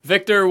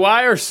Victor,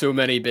 why are so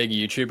many big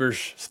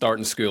YouTubers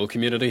starting Skool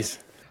communities?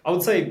 I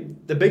would say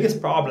the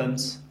biggest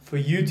problems for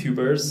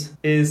YouTubers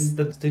is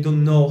that they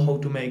don't know how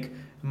to make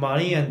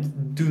money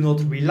and do not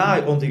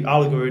rely on the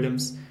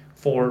algorithms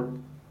for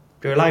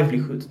their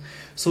livelihood.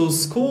 So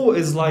Skool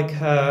is like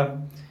a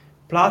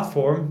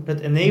platform that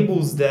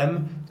enables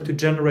them to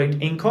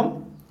generate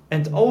income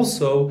and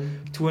also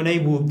to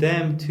enable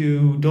them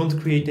to don't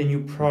create a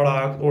new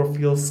product or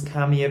feel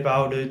scammy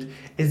about it.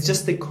 It's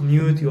just a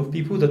community of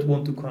people that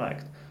want to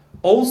connect.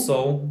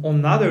 Also, on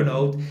another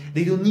note,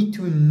 they don't need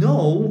to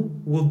know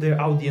what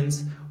their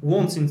audience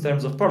wants in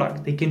terms of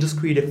product. They can just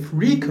create a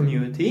free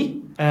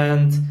community,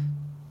 and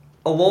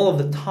a lot of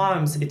the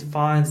times it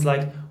finds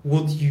like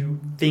what you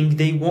think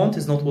they want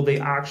is not what they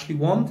actually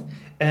want.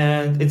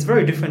 And it's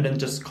very different than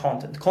just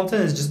content.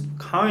 Content is just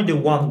kind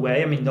of one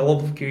way. I mean, a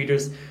lot of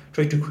creators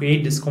try to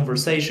create this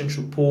conversation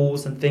through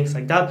polls and things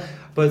like that,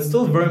 but it's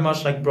still very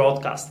much like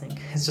broadcasting.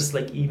 It's just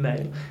like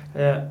email.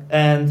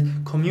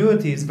 And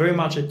community is very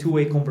much a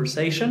two-way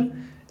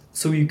conversation,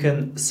 so you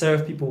can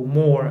serve people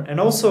more. And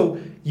also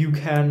you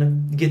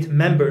can get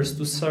members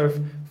to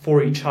serve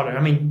for each other.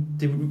 I mean,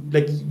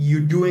 like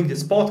you're doing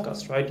this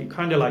podcast, right? You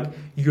kind of like,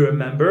 you're a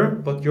member,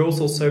 but you're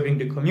also serving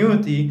the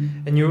community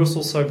and you're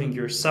also serving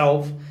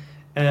yourself.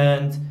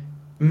 And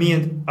me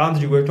and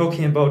Andrew were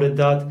talking about it,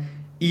 that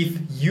if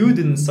you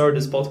didn't start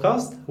this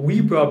podcast,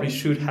 we probably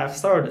should have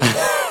started.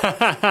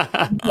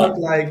 But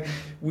like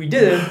we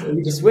didn't,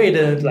 we just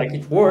waited, like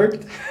it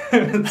worked.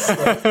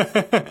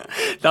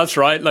 That's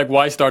right. Like,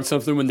 why start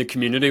something when the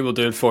community will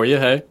do it for you,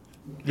 hey?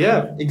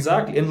 Yeah,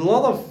 exactly. And a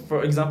lot of,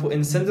 for example,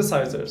 in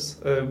synthesizers,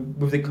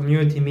 with the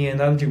community me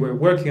and Andrew were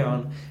working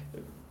on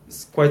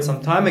quite some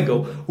time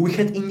ago, we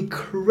had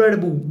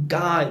incredible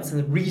guides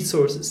and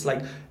resources.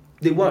 Like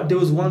there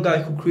was one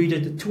guy who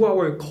created a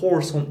 2-hour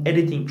course on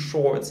editing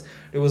shorts.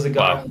 There was a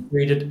guy who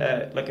created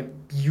like a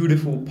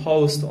beautiful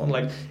post on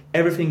like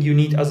everything you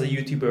need as a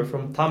YouTuber,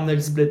 from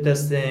thumbnail split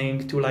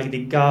testing to like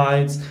the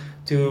guides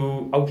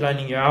to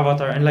outlining your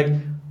avatar. And like,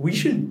 we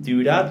should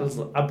do that,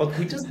 but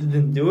we just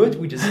didn't do it.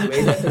 We just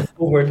waited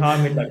over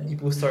time, and like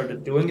people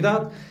started doing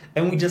that,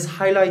 and we just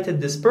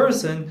highlighted this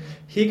person.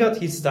 He got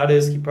his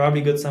status. He probably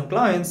got some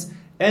clients,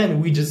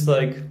 and we just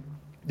like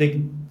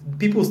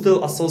people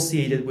still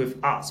associated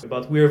with us.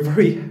 But we're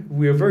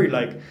very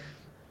like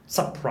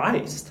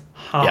surprised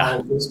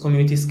how those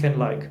communities can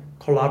like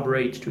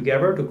collaborate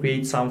together to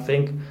create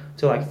something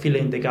to like fill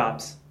in the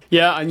gaps.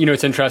 Yeah, and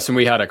it's interesting.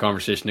 We had a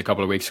conversation a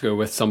couple of weeks ago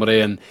with somebody,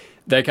 and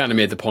they kind of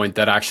made the point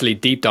that actually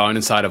deep down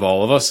inside of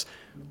all of us,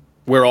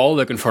 we're all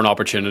looking for an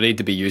opportunity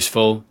to be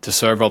useful, to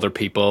serve other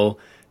people,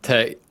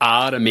 to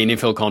add a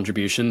meaningful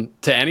contribution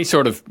to any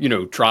sort of,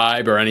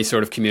 tribe or any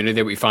sort of community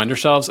that we find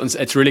ourselves. And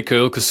it's really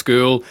cool because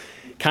Skool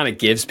kind of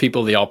gives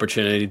people the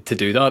opportunity to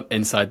do that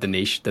inside the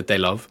niche that they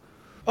love.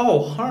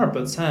 Oh,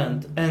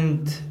 100%.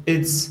 And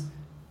it's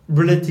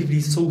relatively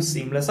so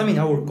seamless. I mean,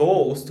 our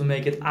goal is to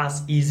make it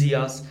as easy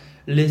as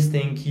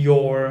listing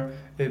your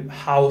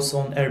house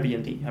on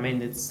Airbnb. I mean,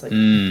 it's like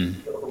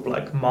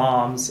like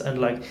moms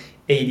and like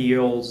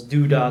 80-year-olds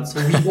do that.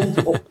 So we want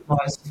to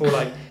optimize for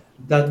like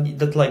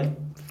that like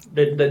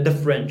the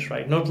French,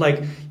 right? Not like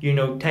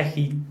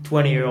techie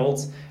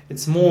 20-year-olds.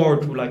 It's more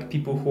to like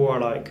people who are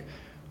like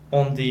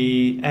on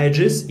the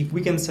edges. If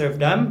we can serve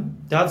them,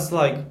 that's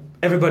like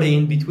everybody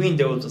in between.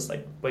 They will just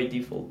like by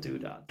default do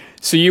that.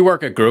 So you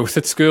work at growth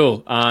at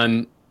Skool,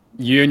 and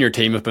you and your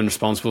team have been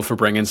responsible for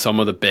bringing some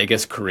of the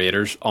biggest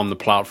creators on the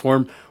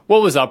platform.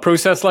 What was that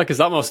process like? Because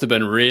that must have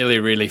been really,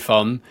 really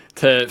fun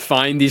to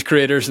find these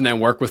creators and then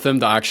work with them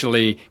to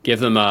actually give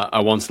them a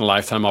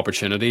once-in-a-lifetime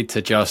opportunity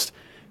to just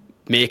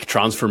make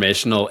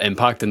transformational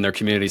impact in their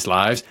community's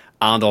lives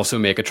and also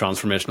make a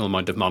transformational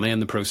amount of money in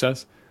the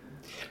process.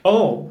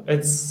 Oh,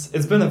 it's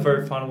been a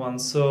very fun one.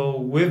 So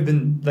we've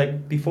been,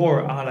 like,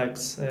 before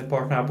Alex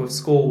partnered up with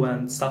Skool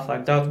and stuff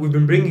like that, we've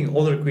been bringing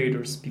other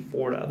creators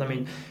before that. I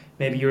mean,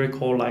 maybe you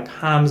recall like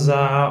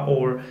Hamza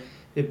or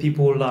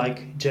people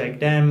like Jack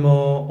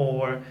Demo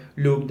or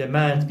Luke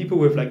Dement, people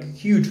with like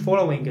huge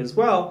following as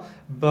well.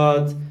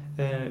 But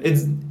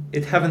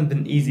it haven't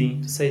been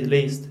easy, to say the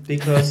least,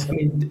 because I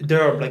mean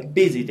they're like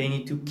busy. They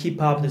need to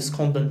keep up this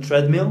content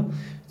treadmill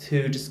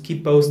to just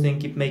keep posting,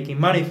 keep making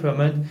money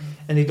from it,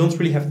 and they don't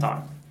really have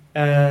time.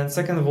 And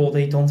second of all,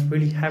 they don't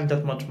really have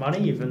that much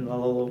money,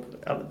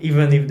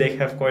 even if they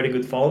have quite a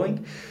good following.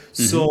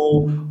 Mm-hmm.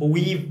 So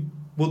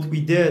what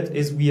we did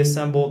is we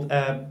assembled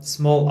a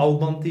small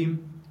outbound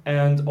team,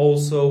 and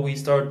also we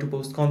started to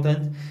post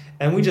content,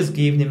 and we just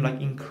gave them like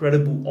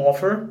incredible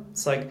offer.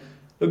 It's like,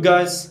 look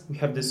guys, we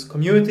have this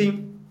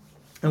community,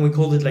 and we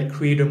called it like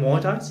Creator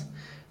Monetize.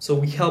 So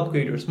we help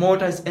creators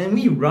monetize, and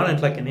we run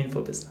it like an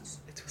info business.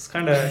 It was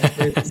kind of,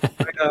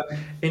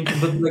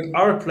 but like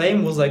our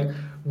claim was like,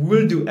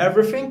 we'll do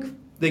everything,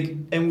 like,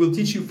 and we'll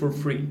teach you for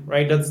free,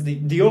 right? That's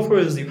the offer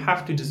is you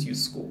have to just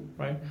use Skool,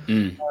 right?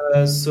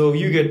 So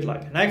you get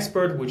like an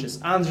expert, which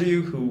is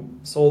Andrew, who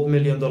sold $1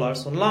 million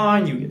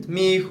online. You get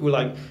me, who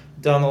like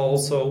done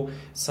also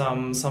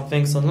some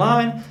things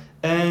online,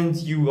 And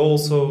you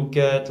also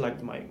get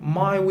like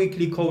my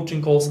weekly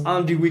coaching calls,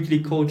 Andrew weekly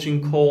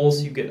coaching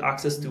calls. You get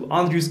access to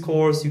Andrew's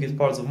course. You get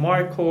parts of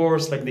my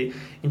course, like the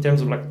in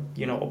terms of like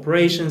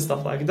operations,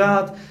 stuff like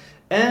that.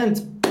 And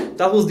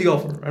that was the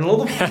offer. And a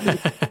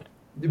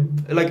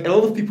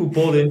lot of people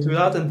bought into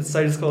that, and the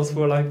sales calls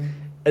were like,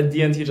 at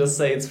the end you just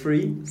say it's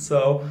free.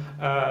 So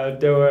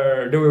they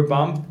were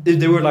bumped.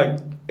 They were like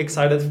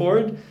excited for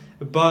it,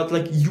 but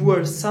like you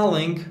were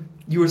selling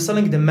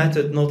the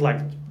method, not like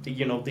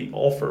the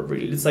offer.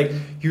 Really, it's like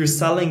you're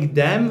selling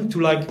them to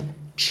like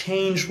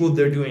change what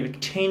they're doing,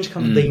 like change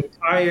kind of the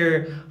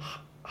entire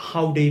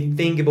how they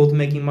think about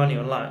making money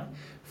online,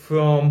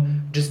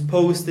 from just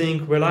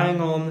posting, relying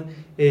on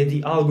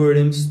the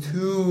algorithms,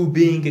 to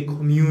being a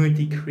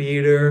community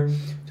creator,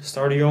 to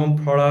start your own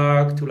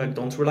product, to like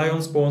don't rely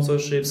on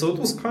sponsorship. So it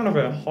was kind of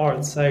a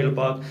hard sale,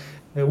 but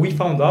we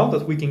found out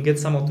that we can get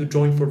someone to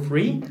join for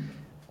free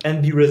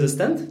and be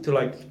resistant to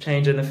like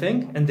change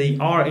anything, and they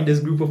are in this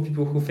group of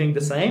people who think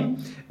the same,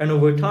 and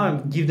over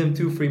time give them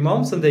 2-3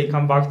 months and they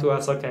come back to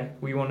us, okay,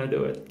 we want to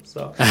do it.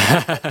 So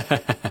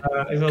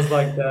it was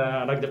like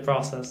the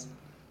process.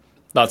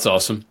 That's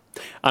awesome.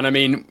 And I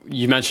mean,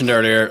 you mentioned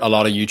earlier a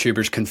lot of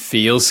YouTubers can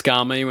feel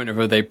scammy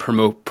whenever they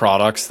promote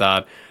products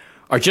that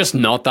are just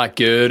not that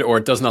good, or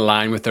it doesn't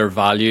align with their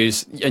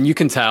values. And you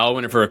can tell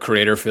whenever a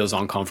creator feels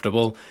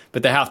uncomfortable,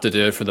 but they have to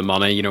do it for the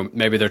money.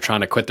 Maybe they're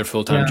trying to quit their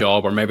full-time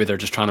job, or maybe they're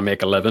just trying to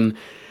make a living.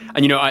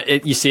 And,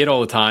 you see it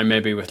all the time,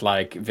 maybe with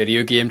like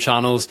video game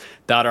channels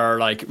that are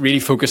like really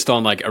focused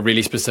on like a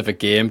really specific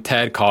game.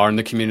 Ted Carr in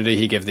the community,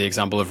 he gave the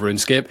example of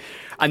RuneScape.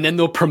 And then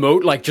they'll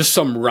promote like just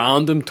some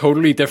random,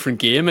 totally different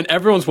game, and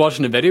everyone's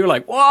watching the video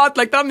like, what?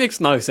 Like, that makes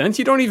no sense.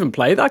 You don't even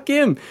play that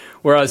game.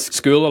 Whereas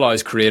Skool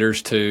allows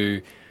creators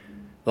to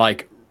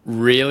like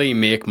really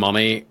make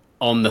money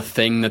on the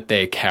thing that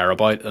they care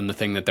about and the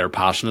thing that they're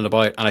passionate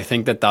about. And I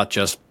think that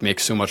just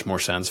makes so much more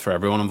sense for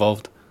everyone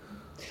involved.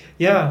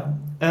 Yeah,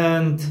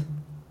 and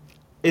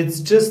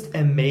it's just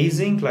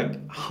amazing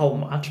like how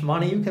much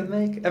money you can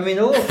make. I mean,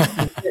 a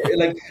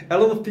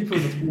lot of people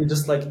that we were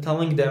just like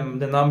telling them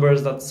the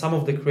numbers that some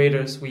of the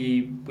creators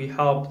we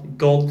helped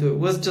got to,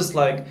 was just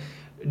like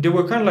they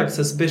were kind of like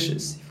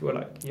suspicious. If you were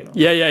like,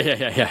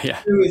 Yeah.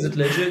 is it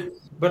legit?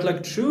 But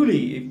like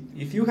truly,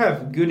 if you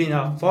have good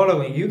enough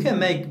following, you can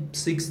make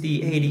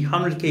 60, 80,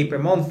 100K per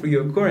month for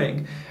your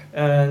recurring.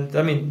 And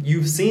I mean,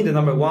 you've seen the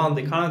number one,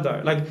 the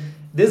Canada, like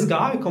this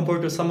guy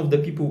compared to some of the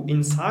people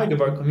inside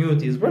of our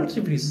community is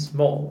relatively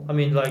small. I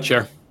mean, like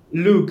Sure.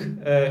 Luke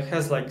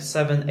has like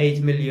 7,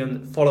 8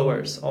 million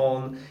followers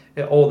on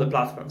all the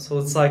platforms. So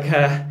it's like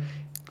a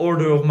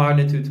order of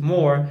magnitude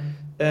more.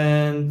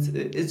 And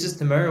it's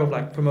just a matter of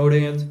like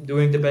promoting it,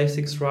 doing the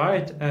basics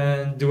right,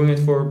 and doing it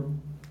for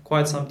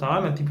quite some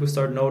time, and people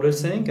start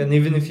noticing. And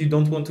even if you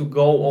don't want to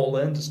go all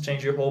in, just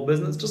change your whole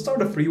business, just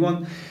start a free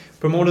one,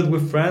 promote it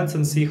with friends,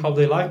 and see how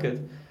they like it.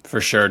 For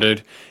sure,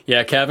 dude.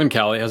 Yeah, Kevin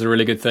Kelly has a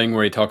really good thing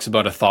where he talks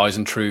about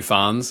 1,000 true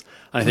fans.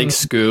 And I think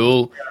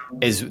Skool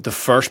is the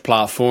first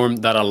platform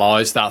that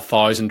allows that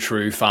 1,000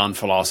 true fan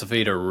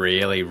philosophy to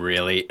really,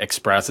 really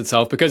express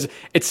itself, because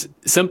it's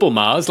simple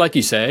maths. Like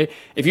you say,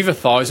 if you have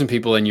 1,000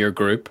 people in your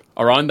group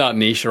around that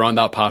niche, around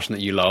that passion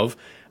that you love,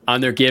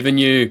 and they're giving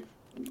you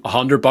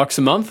 $100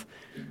 a month,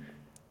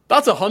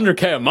 that's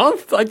 100K a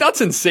month. Like, that's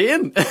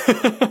insane.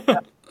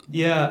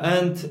 Yeah,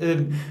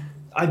 and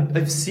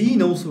I've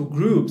seen also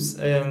groups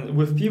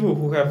with people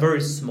who have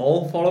very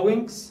small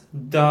followings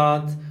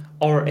that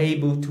are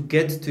able to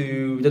get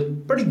to the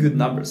pretty good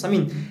numbers. I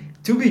mean,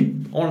 to be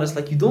honest,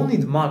 like you don't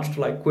need much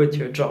to like quit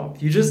your job.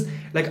 You just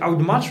like, I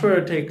would much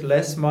rather take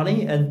less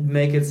money and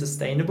make it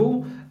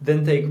sustainable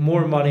than take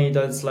more money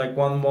that's like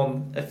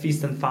one a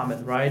feast and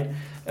famine, right?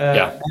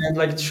 And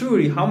like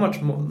truly, how much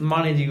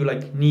money do you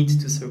like need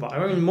to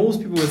survive? I mean,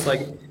 most people it's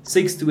like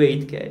 6 to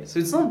 8K. So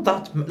it's not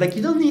that like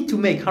you don't need to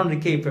make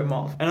 100K per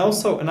month. And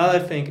also another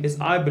thing is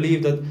I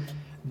believe that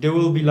there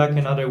will be like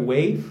another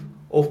wave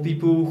of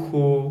people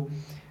who,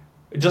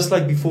 just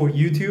like before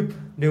YouTube,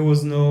 there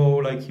was no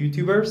like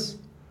YouTubers.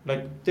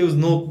 Like there was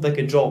no like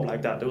a job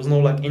like that. There was no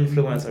like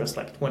influencers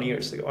like 20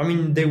 years ago. I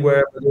mean, they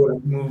were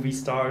like movie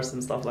stars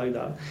and stuff like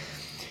that.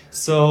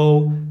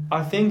 So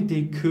I think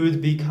they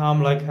could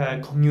become like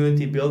a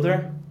community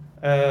builder.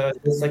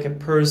 It's like a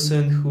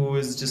person who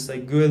is just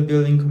like good at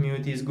building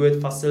communities, good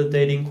at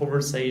facilitating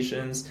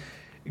conversations,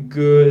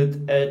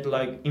 good at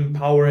like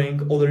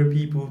empowering other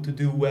people to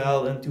do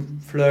well and to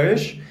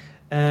flourish.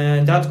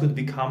 And that could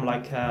become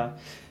like a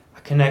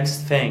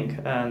next thing.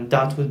 And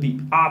that would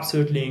be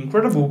absolutely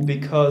incredible,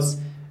 because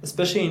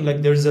especially in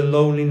like there's a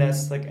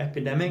loneliness like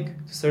epidemic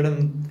to a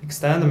certain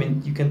extent. I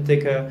mean, you can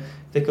take a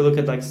look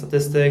at like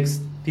statistics.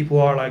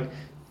 People are like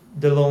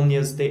the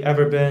loneliest they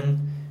ever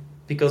been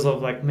because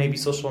of like maybe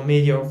social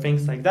media or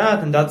things like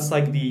that, and that's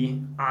like the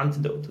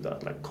antidote to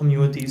that, like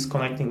communities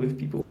connecting with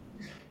people.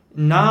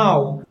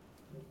 Now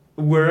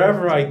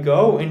wherever I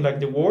go in like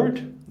the world,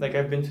 like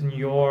I've been to New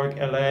York,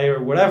 LA,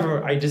 or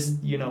whatever, I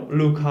just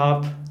look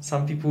up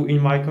some people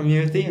in my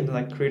community and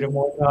like create a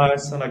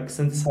montage and like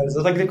synthesize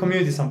like the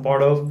communities I'm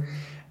part of,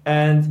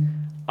 and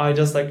I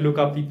just like look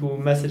up people,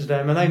 message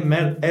them, and I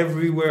met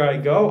everywhere I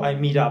go. I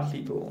meet up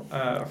people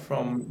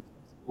from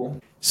school.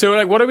 So,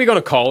 like, what are we going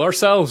to call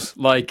ourselves?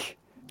 Like,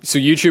 so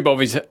YouTube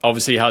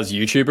obviously has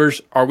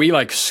YouTubers. Are we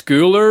like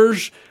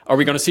schoolers? Are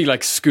we going to see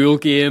like school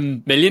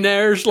game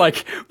millionaires?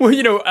 Like, well,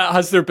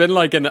 has there been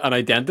like an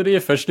identity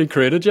officially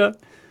created yet?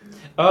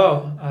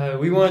 Oh,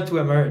 we wanted to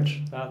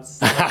emerge. That's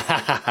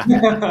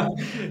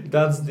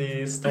that's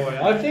the story.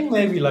 I think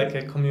maybe like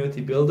a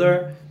community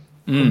builder,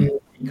 community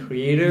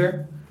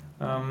creator.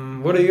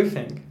 What do you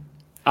think?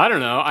 I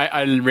don't know.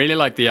 I really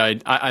like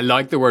I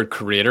like the word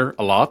creator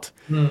a lot.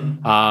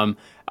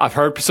 I've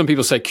heard some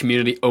people say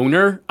community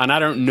owner, and I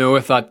don't know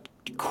if that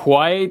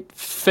quite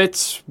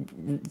fits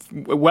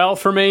well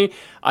for me.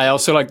 I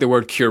also like the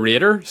word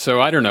curator,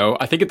 so I don't know.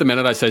 I think at the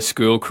minute I say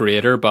school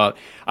creator, but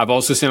I've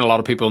also seen a lot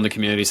of people in the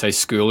community say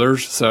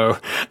schoolers. So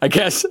I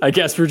guess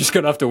we're just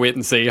gonna have to wait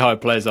and see how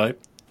it plays out.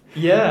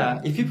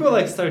 Yeah, if people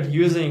like start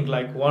using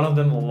like one of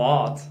them a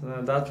lot,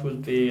 that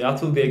would be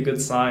a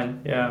good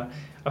sign. Yeah,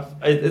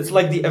 it's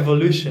like the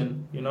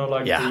evolution,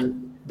 like Yeah.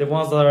 the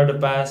ones that are the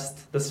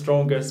best, the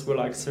strongest will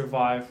like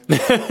survive.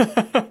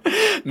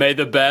 May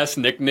the best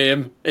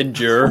nickname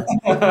endure.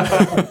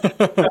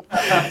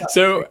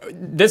 So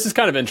this is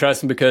kind of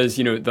interesting because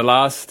your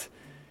last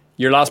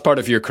part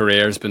of your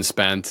career has been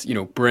spent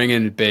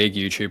bringing big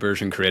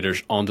YouTubers and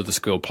creators onto the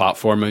Skool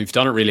platform, and you've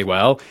done it really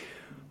well.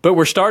 But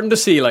we're starting to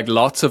see like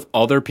lots of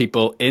other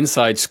people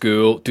inside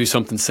Skool do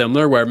something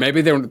similar, where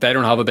maybe they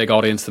don't have a big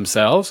audience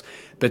themselves,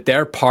 but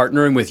they're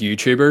partnering with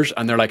YouTubers,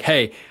 and they're like,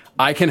 hey,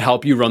 I can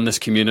help you run this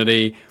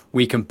community.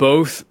 We can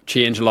both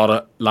change a lot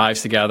of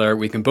lives together.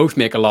 We can both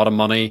make a lot of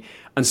money.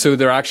 And so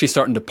they're actually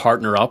starting to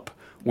partner up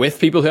with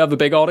people who have a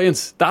big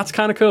audience. That's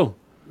kind of cool.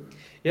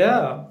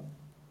 Yeah,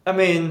 I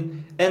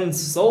mean, and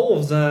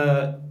solves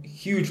a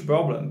huge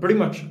problem. Pretty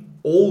much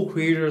all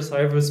creators I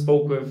ever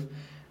spoke with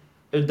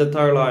that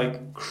are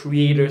like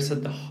creators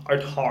at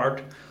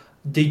heart,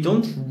 they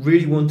don't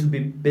really want to be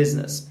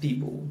business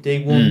people. They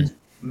want to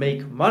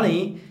make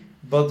money,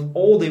 but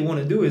all they want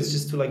to do is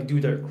just to like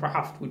do their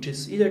craft, which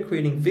is either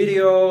creating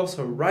videos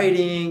or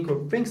writing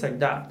or things like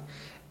that.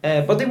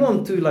 But they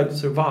want to like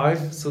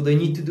survive, so they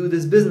need to do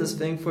this business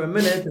thing for a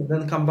minute and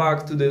then come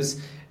back to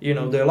this,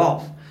 their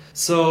love.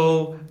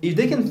 So if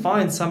they can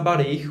find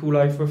somebody who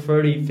like for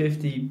 30,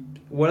 50,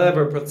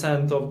 whatever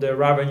percent of their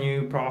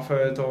revenue,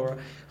 profit, or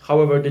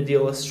however the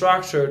deal is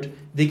structured,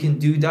 they can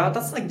do that.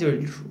 That's like their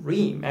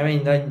dream. I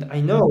mean,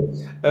 I know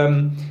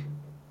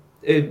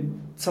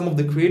some of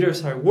the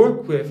creators I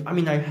work with. I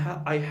mean,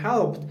 I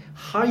helped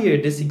hire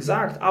this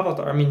exact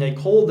avatar. I mean, I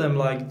call them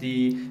like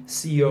the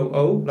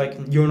COO, like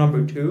your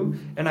number two,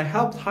 and I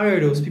helped hire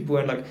those people,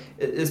 and like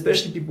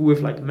especially people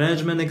with like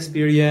management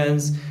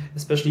experience,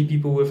 especially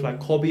people with like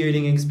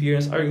copywriting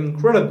experience are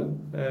incredible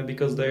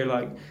because they're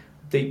like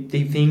they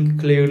think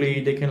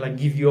clearly. They can like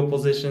give you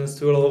oppositions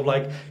to a lot of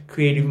like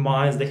creative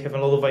minds. They have a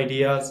lot of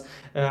ideas.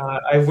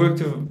 I've worked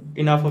with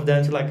enough of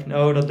them to like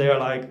know that they are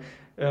like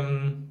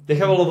they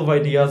have a lot of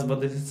ideas, but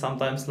this is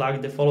sometimes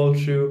like the follow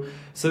through.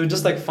 So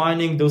just like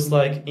finding those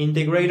like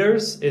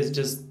integrators is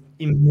just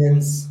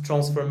immense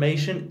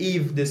transformation.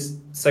 If this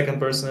second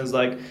person is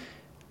like,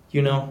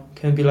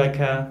 can be like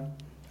a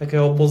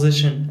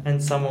opposition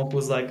and someone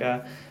who's like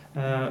a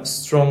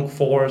strong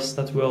force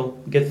that will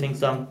get things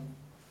done.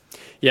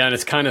 Yeah, and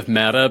it's kind of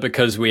meta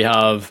because we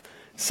have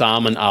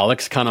Sam and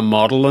Alex kind of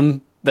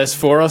modeling this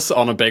for us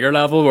on a bigger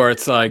level, where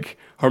it's like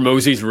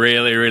Hormozi's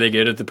really, really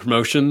good at the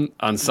promotion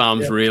and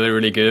Sam's really,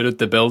 really good at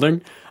the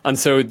building. And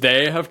so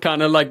they have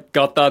kind of like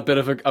got that bit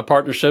of a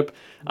partnership.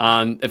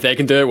 And if they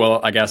can do it,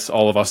 well, I guess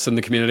all of us in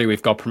the community,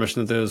 we've got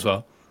permission to do it as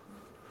well.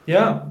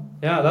 Yeah,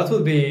 that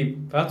would be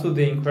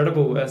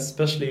incredible,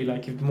 especially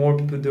like if more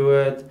people do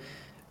it,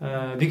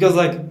 because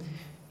like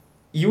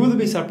you would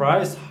be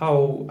surprised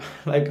how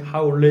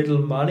little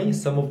money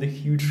some of the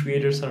huge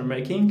creators are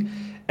making,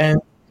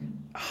 and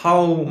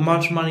how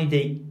much money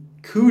they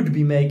could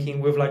be making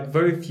with like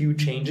very few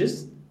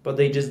changes, but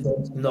they just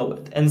don't know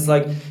it. And it's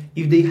like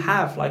if they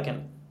have like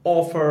an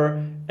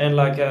offer and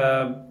like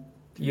a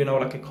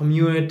like a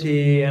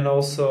community, and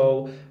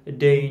also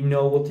they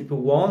know what people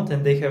want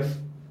and they have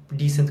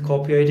decent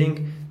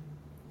copywriting,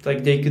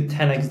 like they could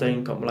 10x their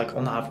income, like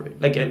on average.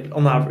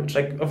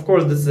 Like of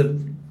course this is a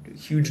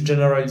huge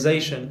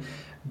generalization,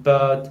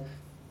 but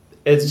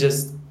it's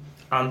just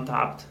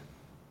untapped.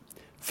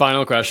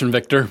 Final question,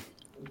 Victor.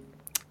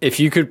 If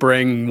you could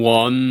bring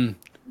one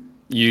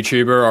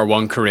YouTuber or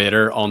one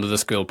creator onto the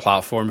Skool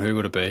platform, who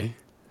would it be?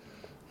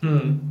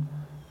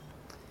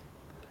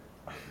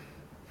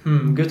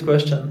 Good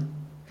question.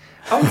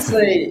 I would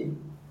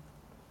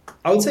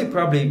say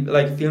probably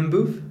like Film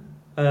Booth.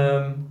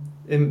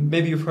 And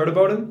maybe you've heard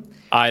about him.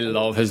 I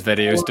love his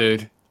videos,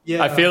 dude.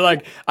 Yeah. I feel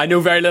like I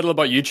know very little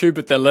about YouTube,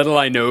 but the little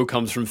I know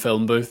comes from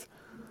Film Booth.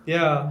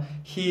 Yeah,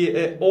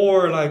 he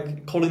or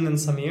like Colin and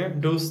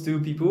Samir, those two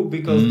people,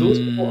 because those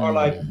people are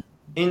like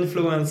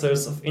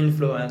influencers of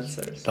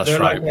influencers. That's They're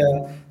right.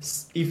 like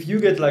if you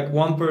get like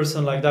one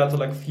person like that or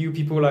like few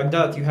people like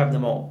that, you have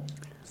them all.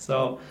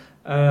 So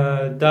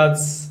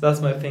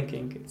That's my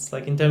thinking. It's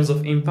like in terms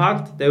of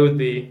impact, they would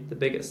be the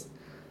biggest.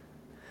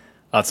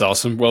 That's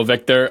awesome. Well,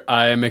 Victor,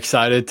 I am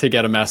excited to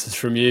get a message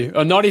from you.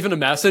 Not even a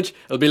message.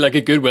 It'll be like a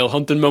Goodwill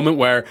Hunting moment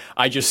where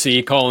I just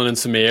see Colin and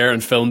Samir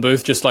and Film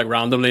Booth just like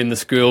randomly in the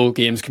Skool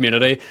games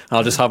community. And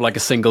I'll just have like a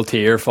single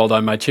tear fall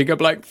down my cheek. I'll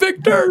be like,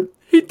 Victor,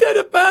 he did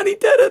it, man. He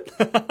did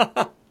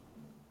it.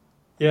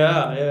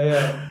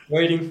 Yeah.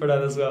 Waiting for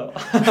that as well.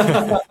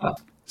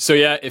 So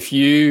yeah, if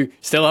you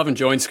still haven't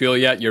joined Skool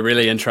yet, you're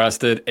really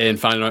interested in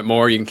finding out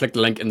more, you can click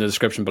the link in the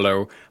description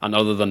below. And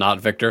other than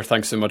that, Victor,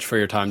 thanks so much for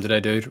your time today,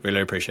 dude.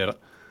 Really appreciate it.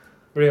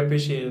 Really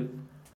appreciate it.